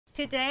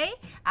Today,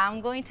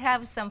 I'm going to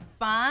have some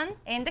fun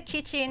in the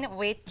kitchen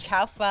with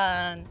Chow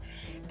fun.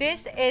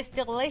 This is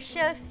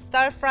delicious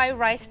stir-fry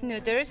rice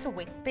noodles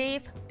with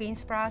beef, bean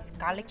sprouts,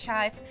 garlic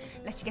chive.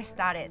 Let's get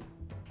started.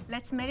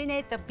 Let's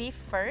marinate the beef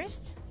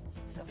first.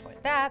 So for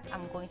that,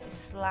 I'm going to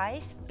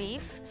slice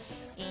beef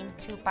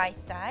into bite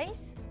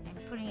size and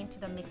put it into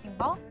the mixing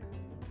bowl.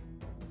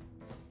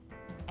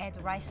 Add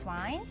rice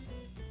wine.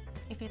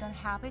 If you don't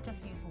have it,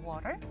 just use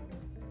water.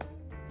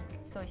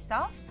 Soy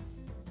sauce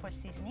for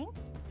seasoning.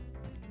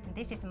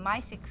 This is my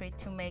secret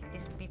to make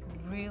this beef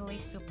really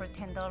super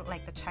tender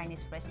like the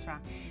Chinese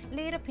restaurant.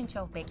 Little pinch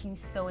of baking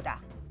soda.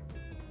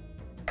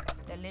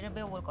 A little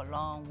bit will go a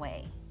long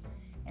way.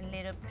 And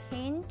little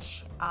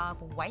pinch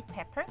of white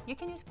pepper. You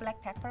can use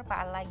black pepper, but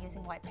I like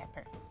using white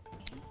pepper.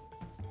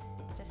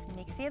 Just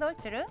mix it all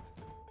through.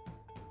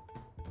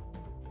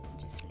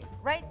 Just leave it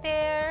right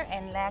there,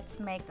 and let's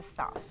make the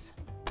sauce.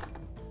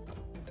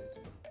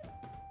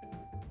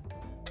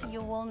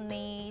 You will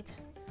need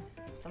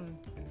some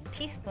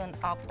teaspoon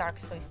of dark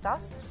soy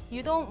sauce.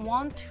 You don't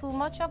want too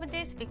much of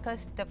this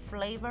because the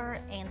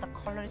flavor and the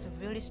color is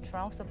really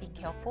strong, so be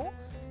careful.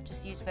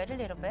 Just use very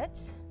little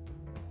bit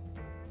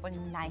for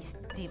nice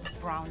deep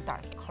brown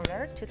dark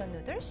color to the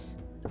noodles.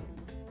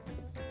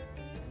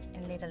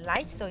 And little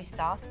light soy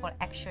sauce for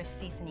extra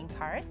seasoning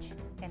part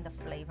and the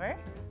flavor.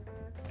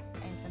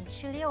 And some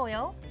chili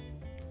oil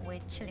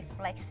with chili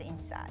flakes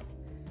inside.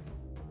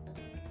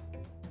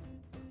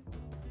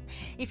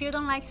 If you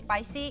don't like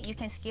spicy, you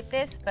can skip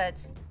this,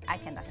 but I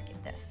cannot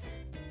skip this.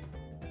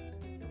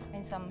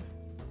 And some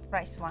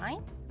rice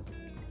wine.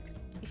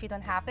 If you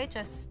don't have it,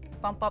 just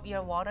bump up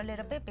your water a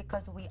little bit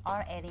because we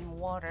are adding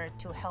water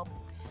to help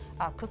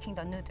cooking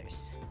the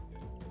noodles.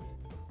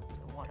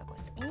 So water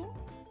goes in.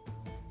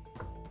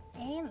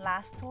 And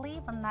lastly,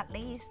 but not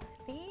least,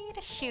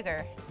 little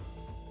sugar.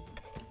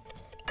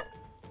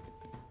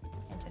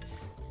 And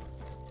just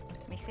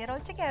mix it all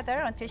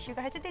together until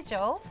sugar has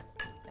dissolved.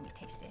 Let me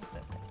taste it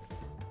real quick.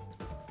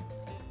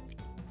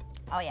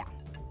 Oh yeah,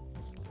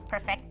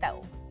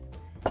 perfecto.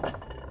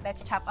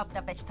 Let's chop up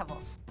the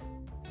vegetables.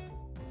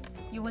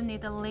 You will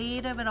need a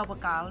little bit of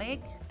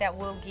garlic that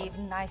will give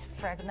nice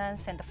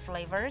fragrance and the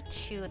flavor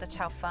to the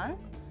chow fun.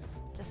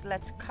 Just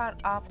let's cut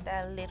off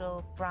that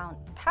little brown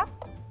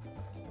top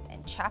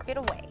and chop it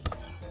away.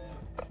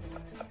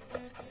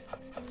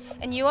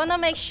 And you want to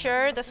make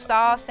sure the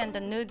sauce and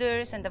the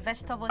noodles and the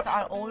vegetables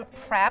are all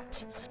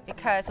prepped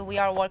because we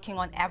are working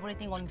on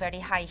everything on very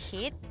high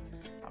heat.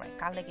 Alright,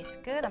 garlic is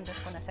good. I'm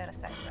just going to set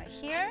aside right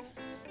here.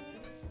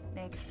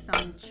 Next,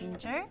 some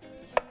ginger.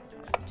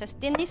 Right, just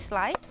thinly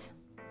slice.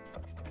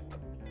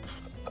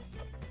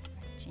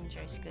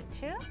 Ginger is good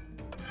too.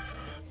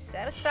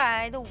 Set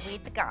aside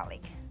with the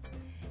garlic.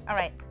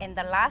 Alright, and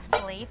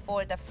lastly,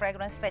 for the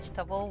fragrance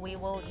vegetable, we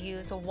will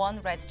use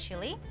one red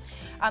chili.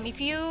 If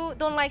you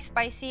don't like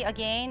spicy,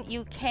 again,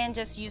 you can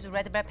just use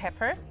red bell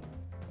pepper.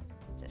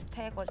 Just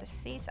take all the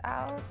seeds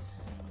out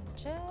and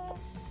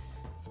just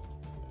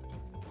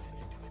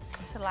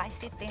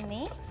slice it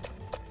thinly.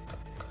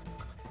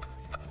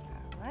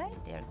 All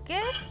right, they're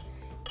good.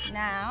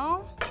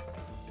 Now,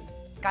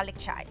 garlic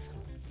chive.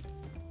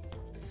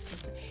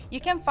 You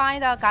can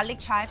find garlic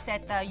chives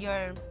at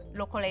your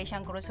local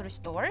Asian grocery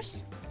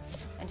stores,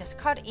 and just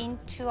cut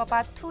into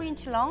about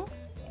 2-inch long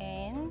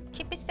and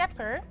keep it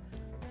separate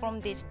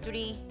from these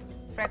 3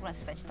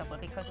 fragrance vegetables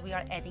because we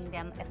are adding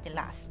them at the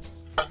last.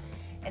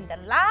 And the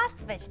last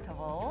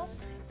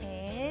vegetables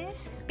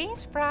is bean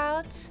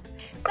sprouts.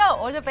 So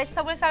all the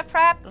vegetables are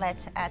prepped.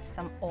 Let's add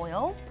some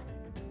oil.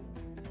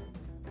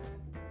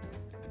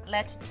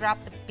 Let's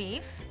drop the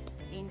beef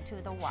into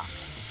the wok.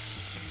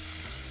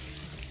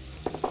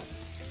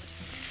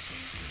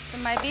 So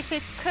my beef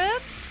is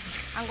cooked.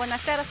 I'm gonna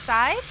set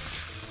aside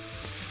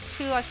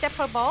to a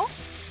separate bowl.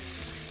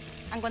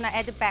 I'm gonna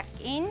add it back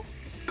in.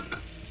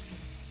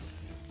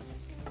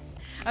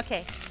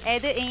 Okay,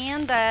 add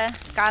in the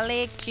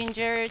garlic,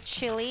 ginger,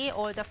 chili,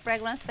 or the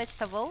fragrance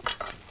vegetables.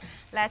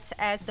 Let's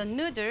add the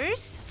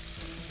noodles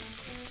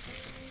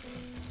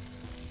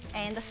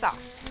and the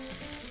sauce.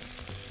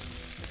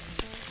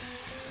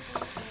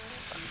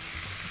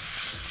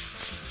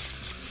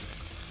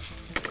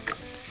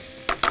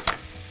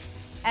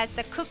 Add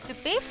the cooked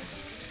beef,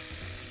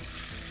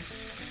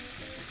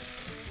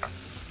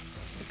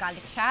 the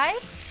garlic chive,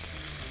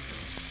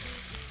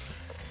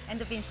 and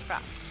the bean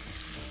sprouts.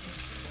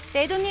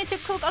 They don't need to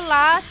cook a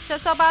lot,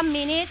 just about a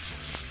minute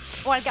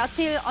or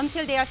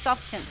until they are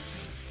softened.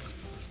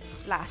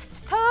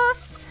 Last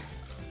toss.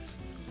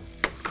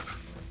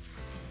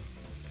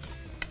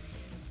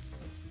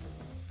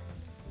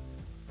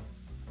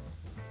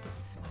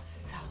 It smells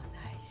so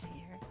nice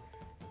here.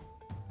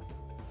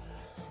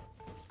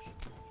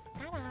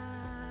 Ta-da!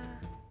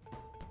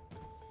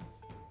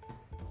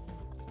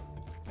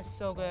 It's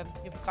so good.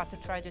 You've got to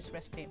try this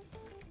recipe.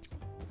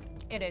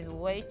 It is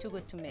way too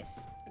good to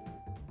miss.